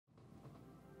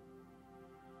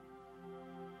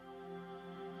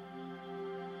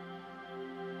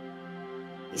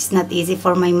It's not easy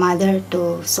for my mother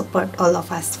to support all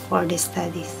of us for the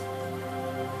studies.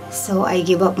 So I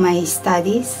give up my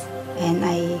studies and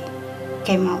I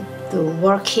came out to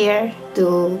work here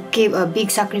to give a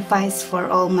big sacrifice for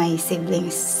all my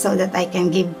siblings so that I can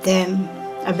give them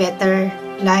a better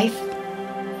life.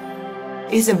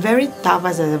 It's a very tough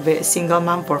as a single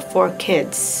mom for 4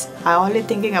 kids. I'm only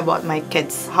thinking about my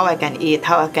kids, how I can eat,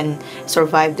 how I can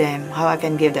survive them, how I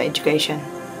can give the education.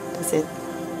 That's it.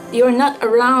 You're not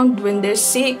around when they're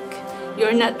sick.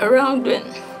 You're not around when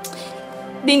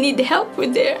they need help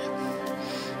with their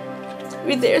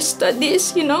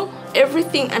studies, you know.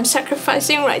 Everything I'm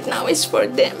sacrificing right now is for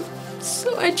them.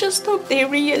 So I just hope they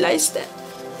realize that.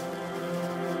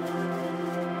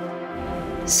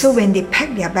 So when they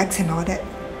pack their bags and all that,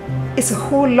 it's a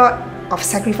whole lot of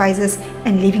sacrifices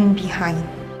and leaving behind.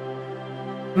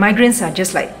 Migrants are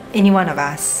just like any one of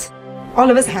us. All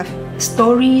of us have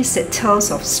stories that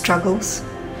tells of struggles,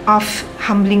 of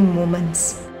humbling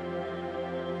moments.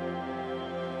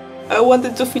 I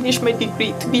wanted to finish my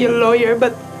degree to be a lawyer,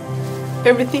 but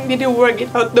everything didn't work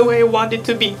out the way I wanted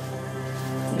to be.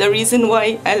 The reason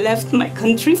why I left my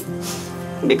country,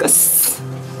 because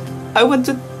I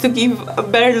wanted to give a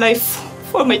better life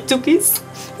for my 2 kids.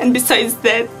 And besides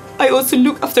that, I also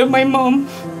look after my mom.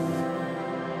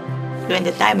 During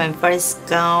the time I first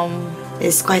come,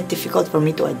 it's quite difficult for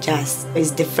me to adjust. It's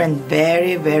different,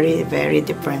 very, very, very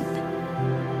different.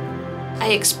 I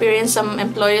experienced some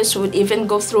employers who would even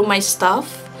go through my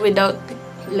stuff without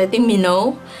letting me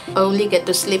know. I only get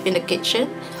to sleep in the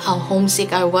kitchen. How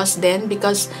homesick I was then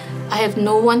because I have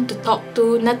no one to talk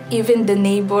to, not even the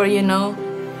neighbor, you know.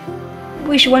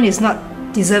 Which one is not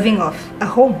deserving of a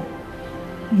home?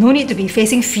 No need to be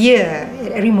facing fear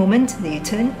at every moment that you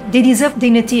turn. They deserve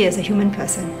dignity as a human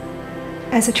person,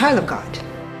 as a child of God.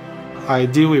 I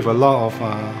deal with a lot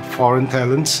of foreign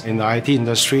talents in the IT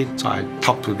industry, so I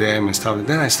talk to them and stuff.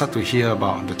 Then I start to hear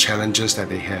about the challenges that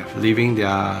they have, leaving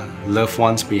their loved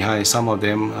ones behind, some of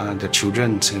them, their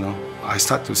children, you know. I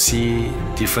start to see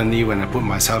differently when I put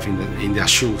myself in their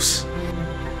shoes.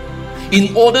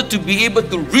 In order to be able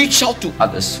to reach out to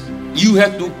others, you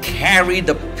have to carry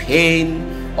the pain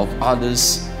of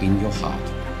others in your heart.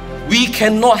 We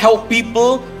cannot help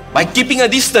people by keeping a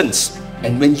distance.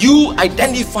 And when you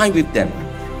identify with them,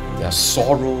 their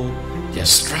sorrow, their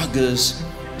struggles,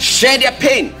 share their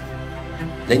pain,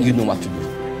 then you know what to do.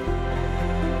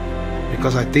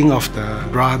 Because I think of the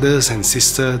brothers and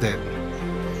sisters that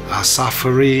are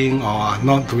suffering or are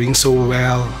not doing so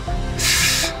well,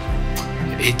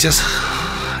 it just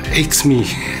aches me.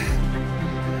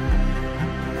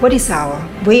 What is our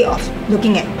way of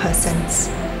looking at persons?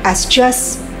 As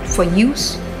just for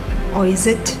use, or is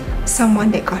it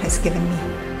someone that God has given me?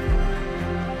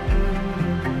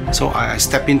 So I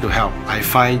step in to help. I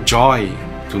find joy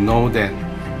to know that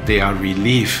they are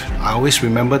relieved. I always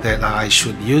remember that I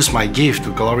should use my gift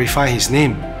to glorify His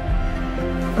name.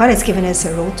 God has given us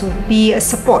a role to be a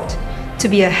support, to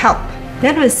be a help.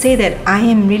 That will say that I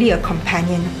am really a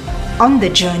companion on the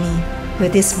journey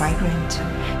with this migrant.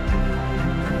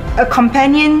 A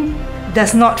companion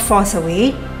does not force a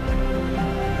way.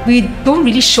 We don't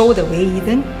really show the way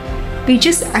even. We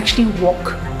just actually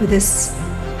walk with this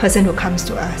person who comes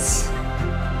to us.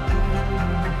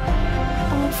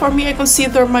 For me, I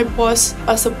consider my boss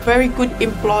as a very good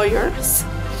employer.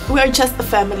 We are just a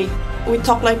family. We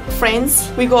talk like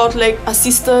friends. We go out like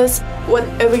sisters.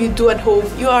 Whatever you do at home,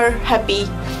 you are happy.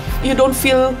 You don't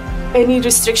feel any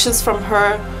restrictions from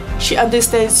her. She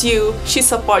understands you. She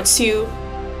supports you.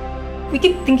 We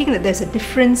keep thinking that there's a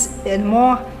difference in a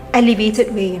more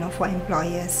elevated way, for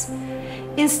employers.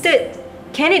 Instead,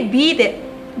 can it be that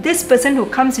this person who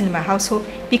comes into my household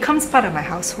becomes part of my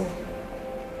household?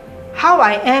 How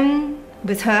I am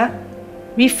with her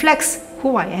reflects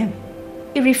who I am.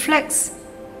 It reflects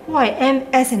who I am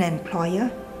as an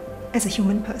employer, as a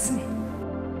human person.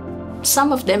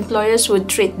 Some of the employers would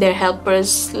treat their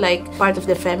helpers like part of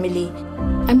the family.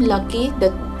 I'm lucky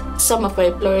that some of our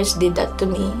employers did that to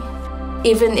me.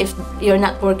 Even if you're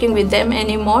not working with them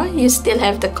anymore, you still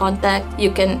have the contact.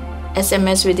 You can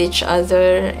SMS with each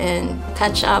other and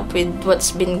catch up with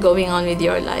what's been going on with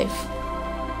your life.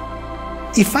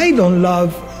 If I don't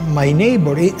love my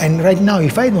neighbor, and right now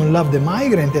if I don't love the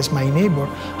migrant as my neighbor,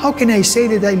 how can I say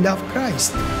that I love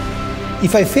Christ?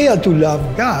 If I fail to love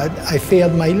God, I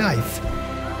failed my life.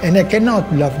 And I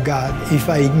cannot love God if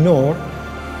I ignore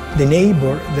the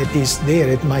neighbor that is there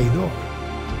at my door.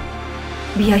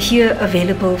 We are here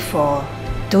available for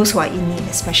those who are in need,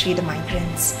 especially the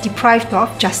migrants, deprived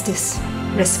of justice,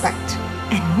 respect,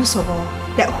 and most of all,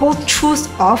 that whole truth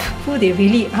of who they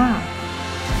really are.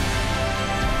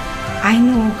 I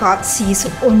know God sees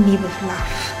only with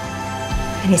love,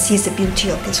 and He sees the beauty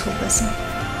of this whole person.